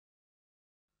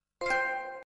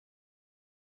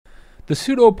The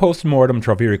Pseudo Post Mortem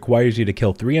trophy requires you to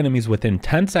kill 3 enemies within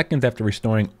 10 seconds after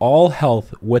restoring all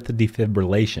health with the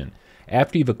Defibrillation.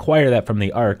 After you've acquired that from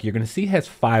the Arc, you're going to see it has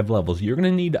 5 levels. You're going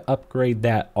to need to upgrade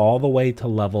that all the way to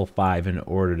level 5 in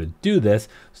order to do this,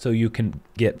 so you can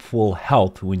get full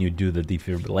health when you do the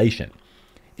Defibrillation.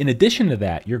 In addition to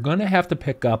that, you're going to have to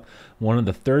pick up one of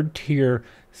the 3rd tier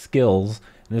skills,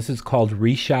 and this is called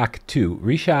Reshock 2.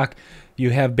 Reshock, you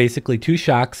have basically 2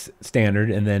 shocks standard,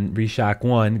 and then Reshock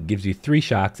 1 gives you 3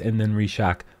 shocks, and then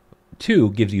Reshock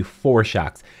 2 gives you 4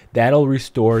 shocks. That'll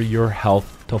restore your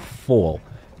health to full.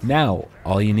 Now,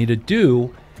 all you need to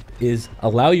do is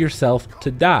allow yourself to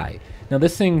die. Now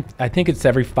this thing, I think it's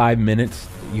every 5 minutes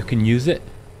you can use it.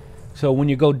 So when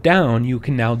you go down, you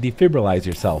can now defibrilize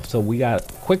yourself. So we got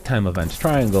quick time events,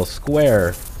 triangle,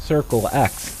 square, circle,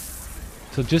 X.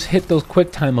 So just hit those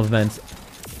quick time events,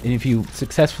 and if you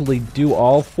successfully do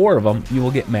all 4 of them, you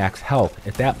will get max health.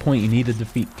 At that point, you need to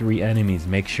defeat 3 enemies.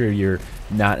 Make sure you're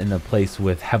not in a place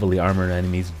with heavily armored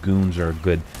enemies. Goons are a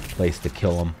good place to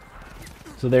kill them.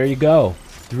 So there you go.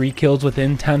 3 kills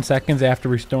within 10 seconds after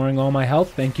restoring all my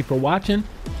health. Thank you for watching.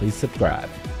 Please subscribe.